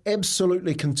they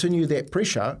absolutely continue that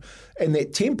pressure and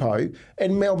that tempo,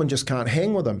 and Melbourne just can't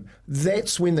hang with them.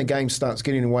 That's when the game starts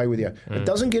getting away with you. It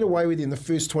doesn't get away with you in the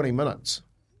first 20 minutes.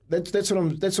 That's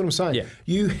what I'm saying. Yeah.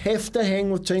 You have to hang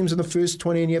with teams in the first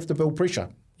 20 and you have to build pressure.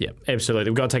 Yeah,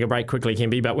 absolutely. We've got to take a break quickly,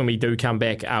 Kemby, but when we do come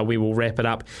back, we will wrap it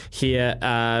up here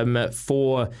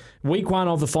for week one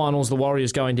of the finals. The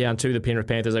Warriors going down to the Penrith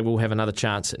Panthers. They will have another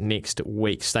chance next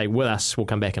week. Stay with us. We'll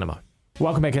come back in a moment.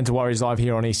 Welcome back into Warriors Live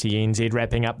here on SENZ,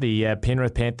 wrapping up the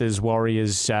Penrith Panthers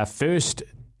Warriors first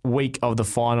week of the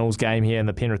finals game here, and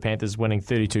the Penrith Panthers winning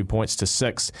 32 points to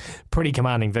 6. Pretty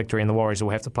commanding victory, and the Warriors will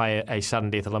have to play a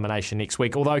sudden death elimination next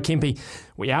week. Although, Kempy,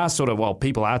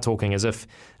 people are talking as if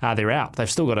they're out. They've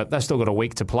still got a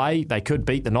week to play. They could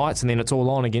beat the Knights, and then it's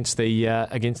all on against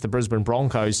the Brisbane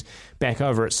Broncos back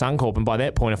over at Suncorp. And by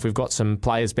that point, if we've got some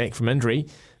players back from injury,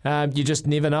 you just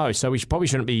never know. So we probably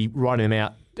shouldn't be writing them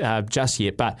out just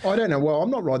yet. But I don't know. Well, I'm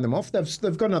not riding them off.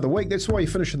 They've got another week. That's why you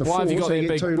finish in the fourth. Why have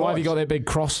you got that big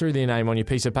cross through their name on your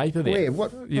piece of paper there? Where?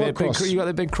 What cross? You got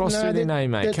that big cross through their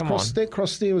name, mate. Come on. That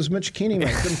cross there was Mitch Kenny,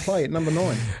 mate. Didn't play at number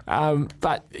 9.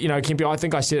 But, Kempy, I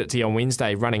think I said it to you on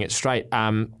Wednesday, running it straight.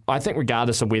 I think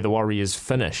regardless of where the Warriors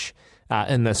finish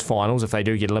in this finals, if they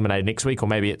do get eliminated next week, or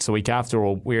maybe it's the week after,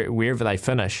 or wherever they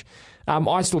finish,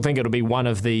 I still think it'll be one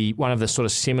of the sort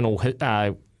of seminal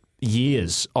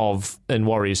years in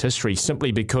Warriors history,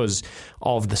 simply because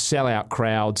of the sellout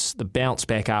crowds, the bounce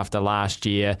back after last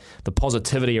year, the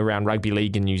positivity around rugby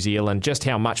league in New Zealand, just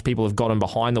how much people have gotten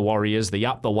behind the Warriors, the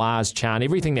Up the Wars chant,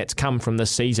 everything that's come from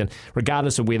this season,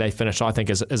 regardless of where they finish, I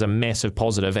think is a massive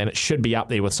positive, and it should be up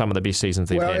there with some of the best seasons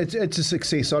they've had. Well, it's a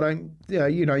success.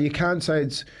 You can't say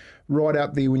it's right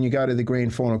up there when you go to the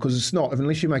grand final, because it's not.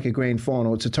 Unless you make a grand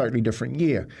final, it's a totally different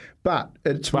year. But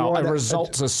it's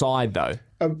results aside, though.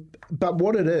 But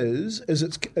what it is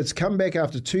it's come back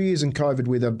after 2 years in COVID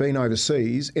where they've been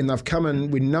overseas, and they've come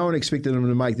in when no one expected them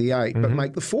to make the 8, but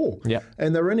make the 4. Yep.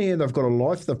 And they're in here, they've got a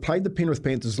life. They've played the Penrith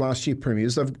Panthers last year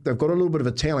premiers. They've got a little bit of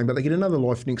a talent, but they get another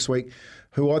life next week,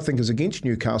 who I think is against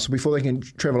Newcastle, before they can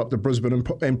travel up to Brisbane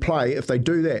and play, if they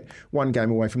do that, one game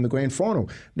away from the grand final.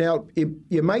 Now,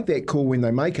 you make that call when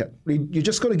they make it. You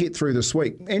just got to get through this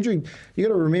week. Andrew, you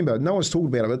got to remember, no one's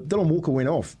talked about it, but Dylan Walker went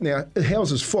off. Now, how's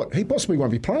his foot? He possibly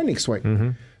won't be playing next week. Mm-hmm.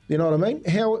 You know what I mean?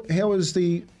 How is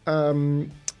the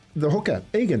hooker,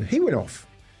 Egan? He went off.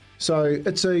 So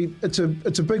it's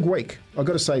a big week. I've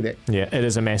got to say that. Yeah, it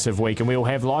is a massive week, and we will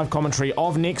have live commentary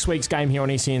of next week's game here on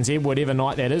SENZ, whatever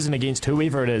night that is, and against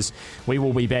whoever it is. We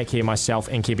will be back here, myself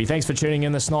and Kepi. Thanks for tuning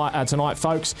in tonight,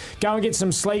 folks. Go and get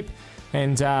some sleep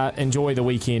and enjoy the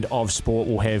weekend of sport.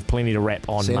 We'll have plenty to wrap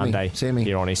on Monday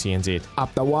here on SENZ.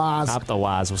 Up the wires. Up the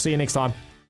wires. We'll see you next time.